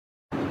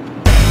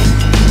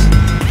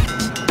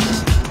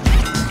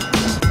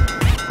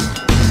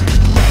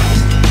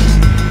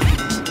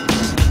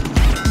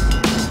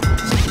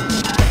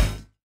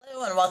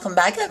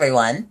Welcome back,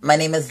 everyone. My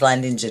name is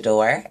London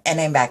Jador, and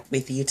I'm back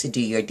with you to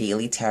do your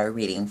daily tarot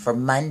reading for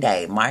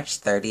Monday, March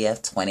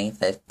 30th,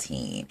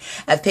 2015.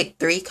 I've picked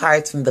 3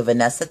 cards from the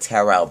Vanessa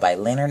Tarot by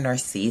Leonard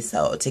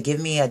Narciso to give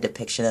me a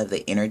depiction of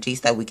the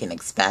energies that we can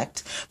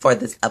expect for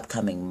this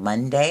upcoming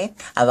Monday.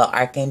 I have an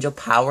Archangel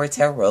Power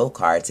Tarot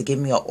card to give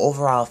me an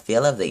overall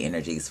feel of the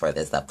energies for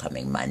this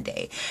upcoming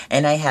Monday.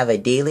 And I have a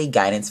daily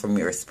guidance from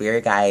your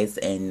spirit guides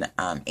and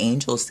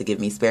angels to give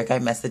me spirit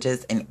guide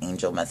messages and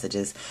angel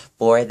messages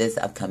for this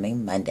upcoming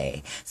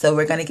Monday. So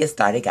we're going to get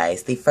started,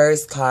 guys. The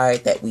first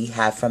card that we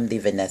have from the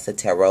Vanessa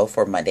Tarot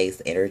for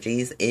Monday's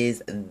energies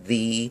is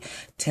the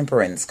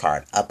Temperance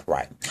card,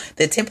 upright.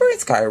 The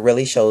Temperance card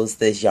really shows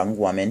this young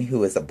woman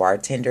who is a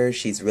bartender.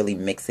 She's really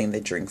mixing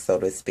the drink, so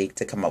to speak,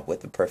 to come up with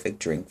the perfect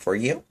drink for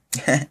you.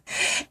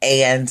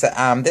 And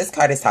this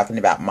card is talking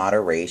about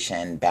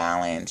moderation,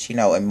 balance,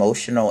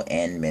 emotional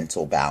and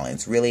mental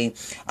balance, really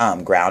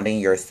grounding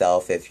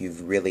yourself if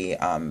you've really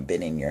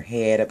been in your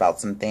head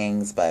about some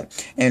things,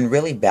 and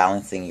really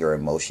balancing your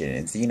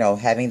emotions,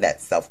 having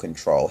that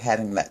self-control,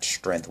 having that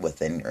strength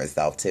within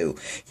yourself to,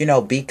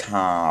 be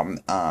calm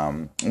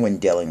when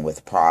dealing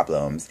with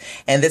problems.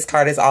 And this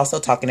card is also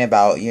talking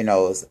about,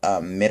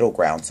 middle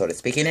ground, so to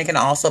speak. And it can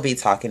also be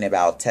talking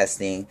about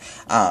testing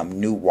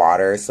new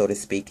water, so to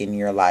speak, in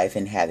your life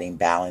and having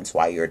balance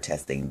while you're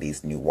testing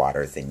these new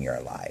waters in your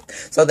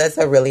life. So that's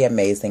a really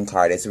amazing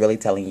card. It's really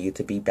telling you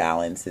to be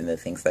balanced in the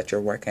things that you're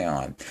working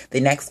on. The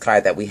next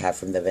card that we have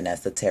from the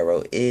Vanessa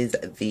Tarot is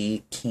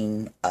the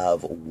King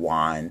of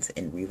Wands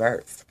in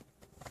reverse.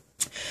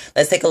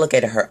 Let's take a look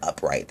at her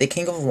upright. The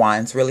King of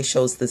Wands really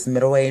shows this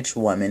middle-aged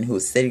woman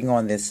who's sitting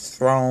on this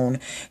throne.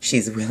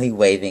 She's really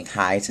waving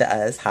hi to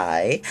us.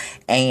 Hi.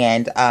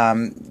 And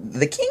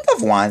the King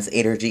of Wands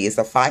energy is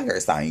a fire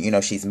sign.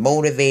 She's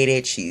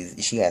motivated.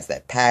 She has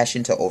that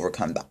passion to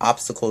overcome the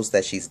obstacles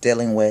that she's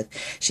dealing with.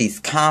 She's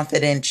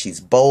confident.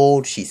 She's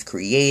bold. She's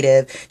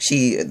creative.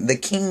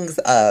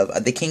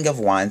 The King of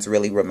Wands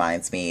really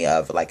reminds me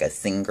of like a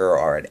singer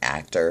or an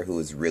actor who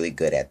is really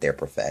good at their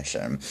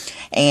profession.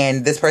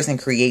 And this person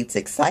creates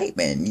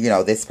excitement.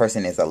 This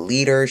person is a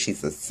leader.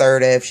 She's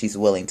assertive. She's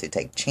willing to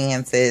take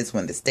chances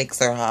when the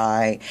stakes are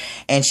high.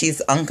 And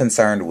she's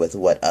unconcerned with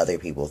what other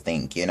people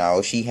think.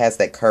 She has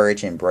that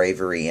courage and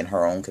bravery in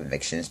her own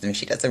convictions. And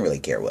she doesn't really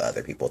care what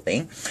other people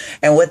think.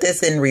 And with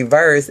this in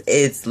reverse,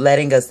 it's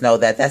letting us know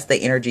that that's the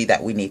energy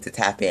that we need to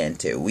tap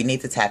into. We need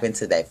to tap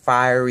into that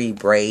fiery,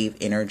 brave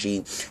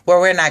energy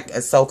where we're not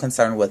so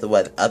concerned with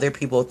what other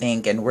people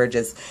think. And we're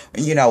just,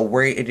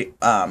 we're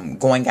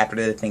going after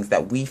the things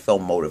that we feel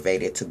motivated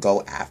to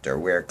go after.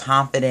 We're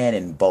confident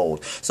and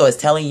bold. So it's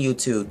telling you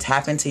to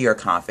tap into your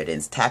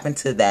confidence, tap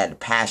into that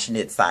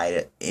passionate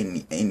side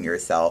in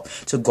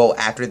yourself to go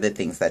after the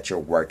things that you're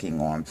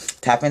working on.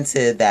 Tap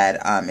into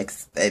that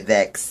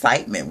that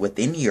excitement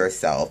within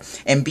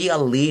yourself and be a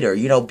leader.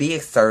 Be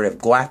assertive.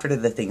 Go after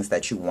the things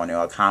that you want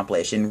to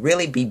accomplish and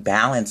really be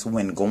balanced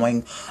when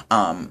going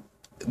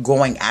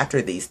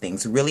after these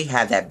things. Really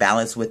have that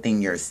balance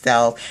within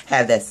yourself,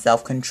 have that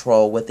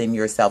self-control within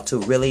yourself to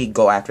really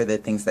go after the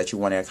things that you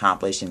want to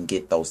accomplish and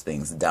get those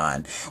things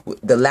done.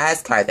 The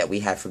last card that we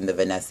have from the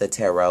Vanessa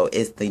Tarot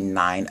is the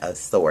Nine of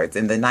Swords.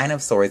 And the Nine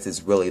of Swords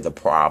is really the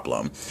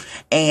problem.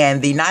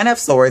 And the Nine of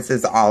Swords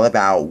is all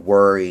about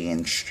worry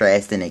and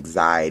stress and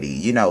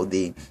anxiety.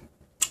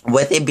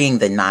 With it being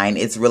the 9,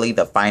 it's really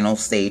the final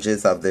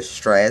stages of the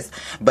stress,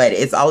 but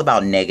it's all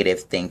about negative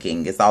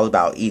thinking. It's all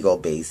about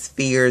ego-based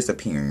fears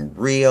appearing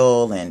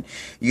real and,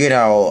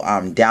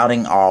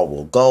 doubting all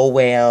will go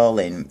well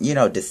and,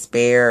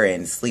 despair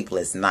and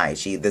sleepless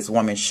nights. This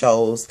woman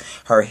shows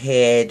her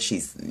head.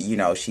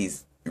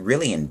 She's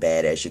really in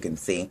bed, as you can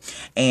see,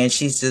 and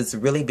she's just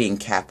really being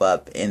capped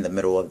up in the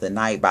middle of the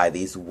night by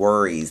these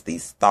worries,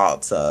 these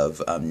thoughts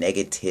of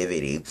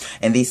negativity,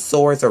 and these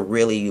swords are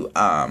really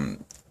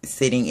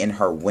sitting in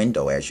her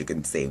window, as you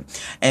can see.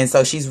 And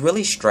so she's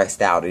really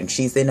stressed out and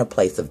she's in a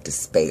place of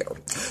despair.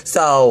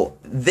 So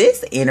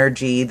this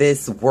energy,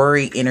 this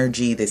worry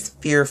energy, this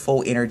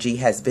fearful energy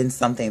has been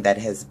something that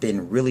has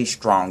been really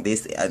strong.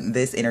 This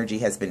energy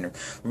has been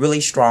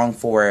really strong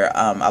for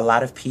a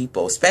lot of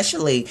people,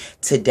 especially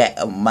today,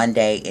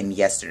 Monday, and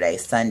yesterday,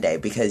 Sunday,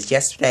 because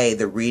yesterday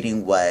the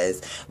reading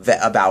was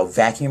about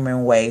vacuuming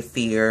away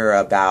fear,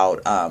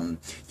 about,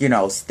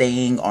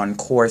 staying on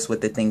course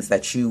with the things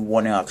that you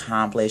want to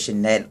accomplish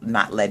and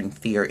not letting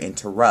fear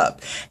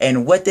interrupt.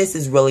 And what this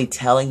is really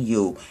telling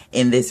you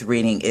in this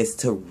reading is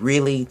to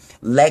really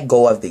let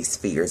go of these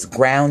fears,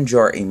 ground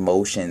your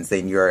emotions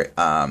and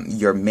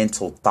your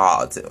mental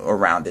thoughts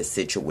around this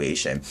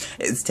situation.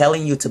 It's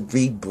telling you to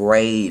be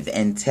brave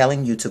and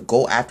telling you to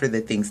go after the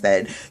things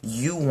that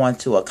you want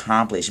to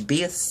accomplish.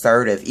 Be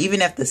assertive,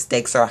 even if the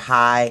stakes are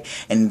high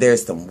and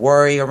there's some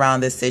worry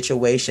around this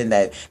situation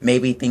that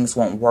maybe things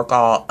won't work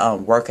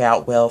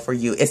out well for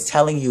you. It's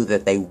telling you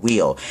that they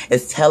will.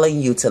 It's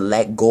telling you to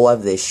let go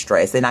of this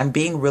stress. And I'm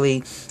being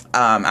really,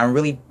 I'm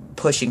really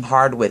pushing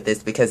hard with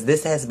this because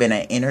this has been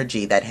an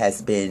energy that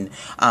has been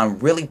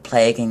really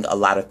plaguing a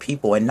lot of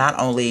people, and not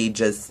only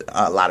just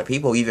a lot of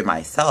people, even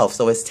myself.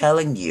 So it's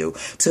telling you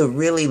to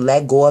really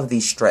let go of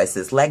these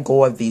stresses, let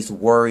go of these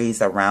worries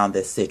around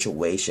this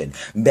situation,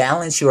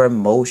 balance your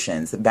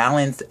emotions,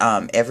 balance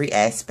every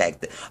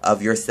aspect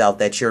of yourself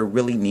that you're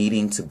really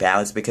needing to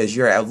balance, because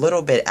you're a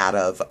little bit out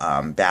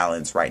of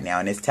balance right now.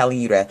 And it's telling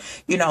you to,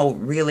 you know,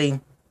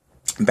 really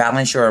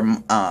balance your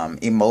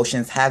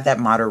emotions, have that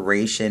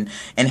moderation,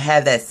 and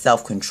have that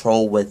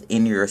self-control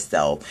within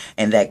yourself,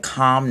 and that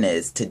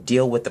calmness to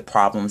deal with the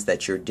problems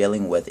that you're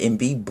dealing with, and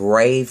be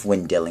brave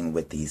when dealing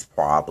with these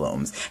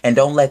problems. And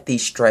don't let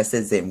these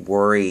stresses and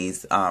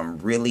worries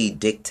really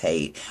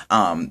dictate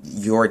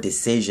your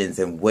decisions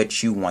and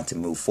what you want to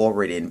move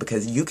forward in,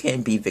 because you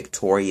can be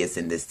victorious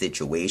in this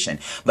situation.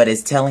 But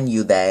it's telling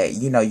you that,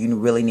 you know, you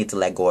really need to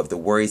let go of the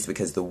worries,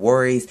 because the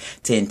worries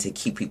tend to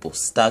keep people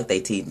stuck. They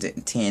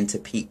tend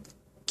to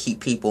keep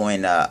people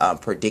in a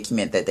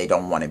predicament that they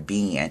don't want to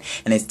be in.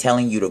 And it's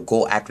telling you to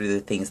go after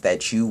the things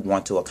that you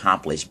want to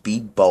accomplish.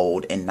 Be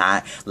bold and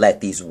not let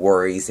these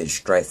worries and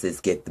stresses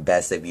get the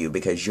best of you,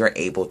 because you're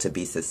able to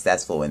be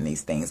successful in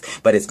these things.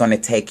 But it's going to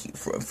take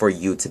for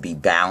you to be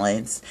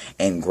balanced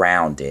and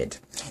grounded.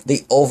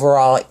 The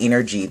overall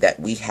energy that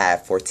we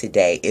have for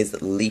today is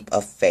Leap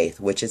of Faith,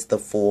 which is the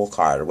Fool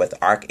card with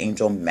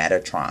Archangel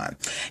Metatron.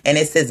 And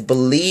it says,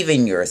 believe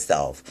in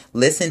yourself,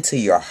 listen to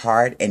your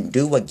heart, and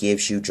do what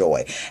gives you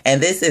joy.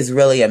 And this is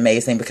really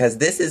amazing, because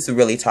this is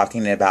really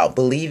talking about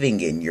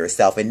believing in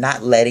yourself and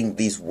not letting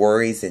these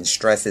worries and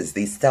stresses,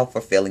 these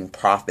self-fulfilling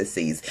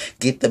prophecies,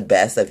 get the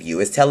best of you.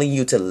 It's telling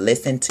you to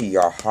listen to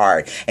your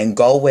heart and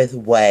go with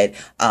what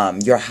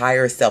your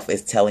higher self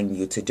is telling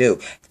you to do.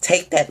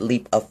 Take that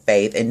leap of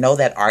faith and know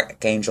that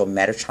Archangel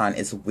Metatron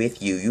is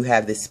with you. You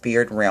have the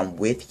spirit realm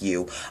with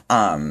you,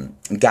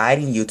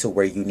 guiding you to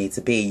where you need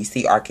to be. You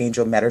see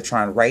Archangel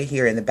Metatron right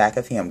here in the back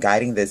of him,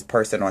 guiding this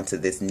person onto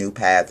this new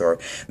path or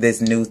this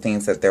new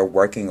things that they're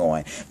working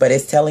on. But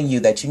it's telling you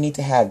that you need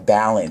to have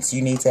balance.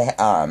 You need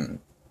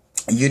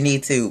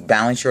to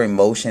balance your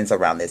emotions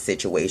around this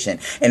situation.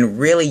 And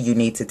really, you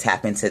need to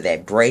tap into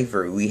that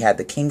bravery. We have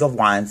the King of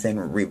Wands in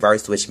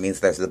reverse, which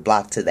means there's a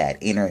block to that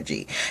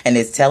energy. And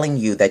it's telling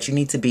you that you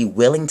need to be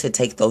willing to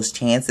take those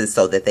chances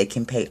so that they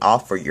can pay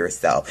off for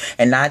yourself,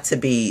 and not to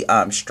be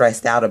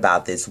stressed out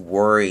about this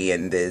worry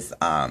and this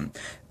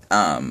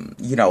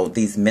you know,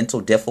 these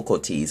mental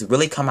difficulties.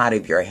 Really come out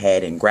of your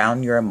head and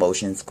ground your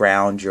emotions,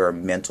 ground your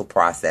mental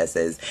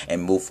processes,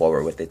 and move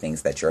forward with the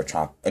things that you're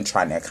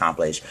trying to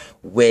accomplish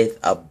with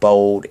a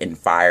bold and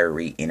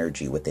fiery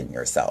energy within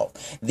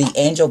yourself. The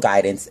angel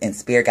guidance and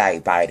spirit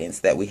guide guidance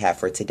that we have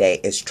for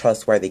today is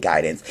trustworthy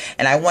guidance.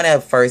 And I want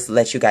to first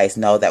let you guys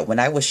know that when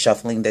I was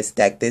shuffling this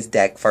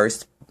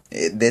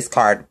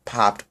card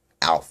popped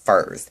out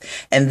first,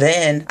 and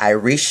then I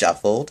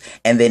reshuffled,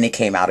 and then it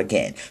came out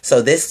again.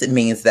 So this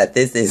means that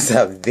this is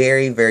a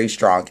very, very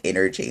strong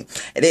energy.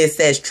 It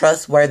says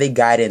trustworthy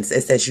guidance.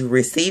 It says you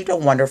received a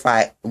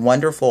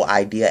wonderful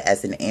idea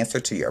as an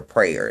answer to your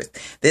prayers.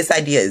 This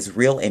idea is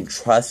real and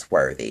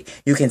trustworthy.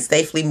 You can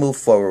safely move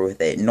forward with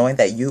it, knowing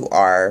that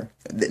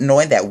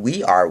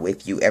we are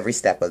with you every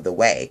step of the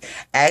way.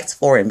 Ask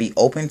for and be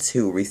open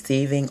to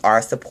receiving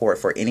our support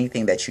for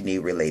anything that you need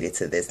related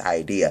to this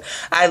idea.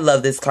 I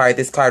love this card.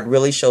 This card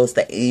really shows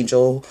the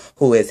angel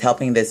who is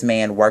helping this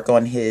man work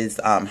on his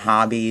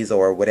hobbies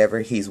or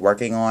whatever he's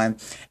working on.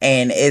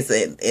 And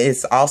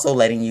it's also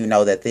letting you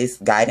know that this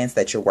guidance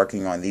that you're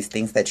working on, these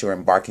things that you're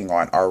embarking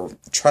on, are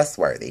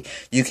trustworthy.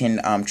 You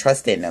can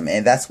trust in them.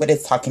 And that's what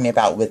it's talking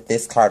about with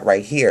this card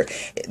right here.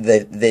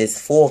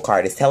 This Fool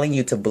card is telling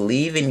you to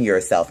believe in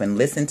yourself and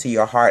listen to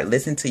your heart,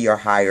 listen to your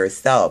higher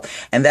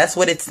self. And that's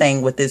what it's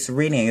saying with this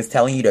reading. It's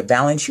telling you to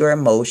balance your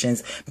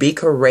emotions, be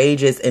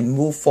courageous, and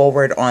move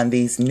forward on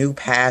these new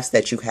paths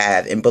that you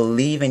have, and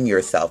believe in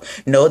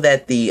yourself. Know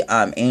that the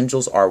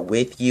angels are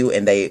with you,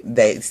 and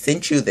they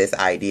sent you this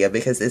idea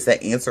because it's an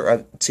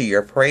answer to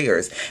your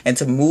prayers, and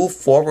to move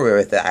forward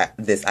with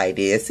this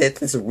idea. It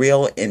says it's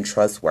real and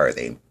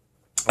trustworthy,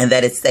 and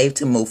that it's safe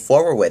to move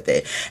forward with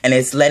it. And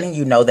it's letting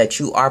you know that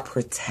you are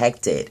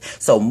protected.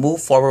 So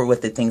move forward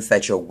with the things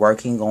that you're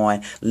working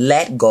on.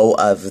 Let go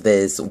of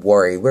this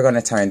worry. We're going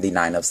to turn the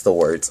Nine of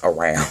Swords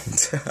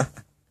around.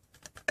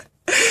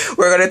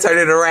 We're going to turn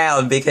it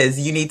around, because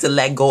you need to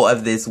let go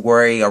of this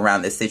worry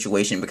around this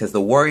situation, because the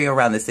worry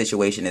around the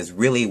situation is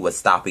really what's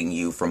stopping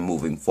you from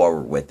moving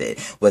forward with it,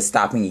 what's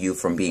stopping you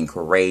from being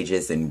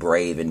courageous and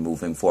brave and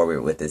moving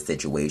forward with this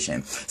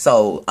situation.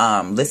 So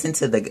listen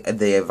to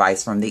the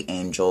advice from the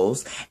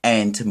angels,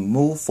 and to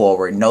move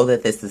forward, know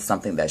that this is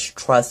something that's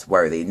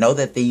trustworthy. Know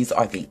that these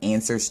are the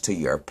answers to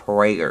your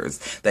prayers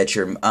that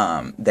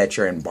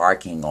you're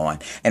embarking on,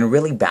 and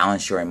really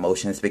balance your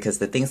emotions, because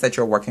the things that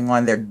you're working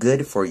on, they're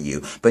good for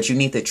you. But you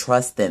need to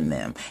trust in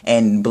them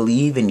and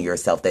believe in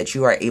yourself that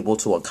you are able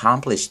to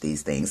accomplish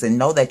these things, and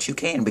know that you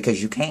can,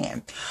 because you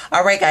can.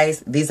 All right,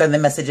 guys, these are the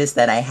messages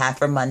that I have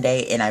for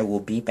Monday, and I will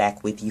be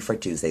back with you for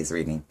Tuesday's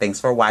reading. Thanks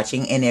for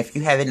watching. And if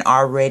you haven't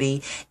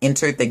already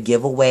entered the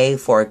giveaway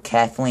for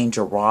Kathleen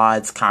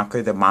Gerard's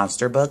Conquer the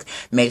Monster book,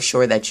 make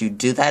sure that you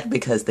do that,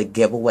 because the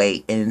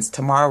giveaway ends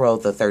tomorrow,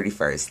 the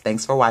 31st.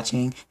 Thanks for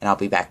watching, and I'll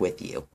be back with you.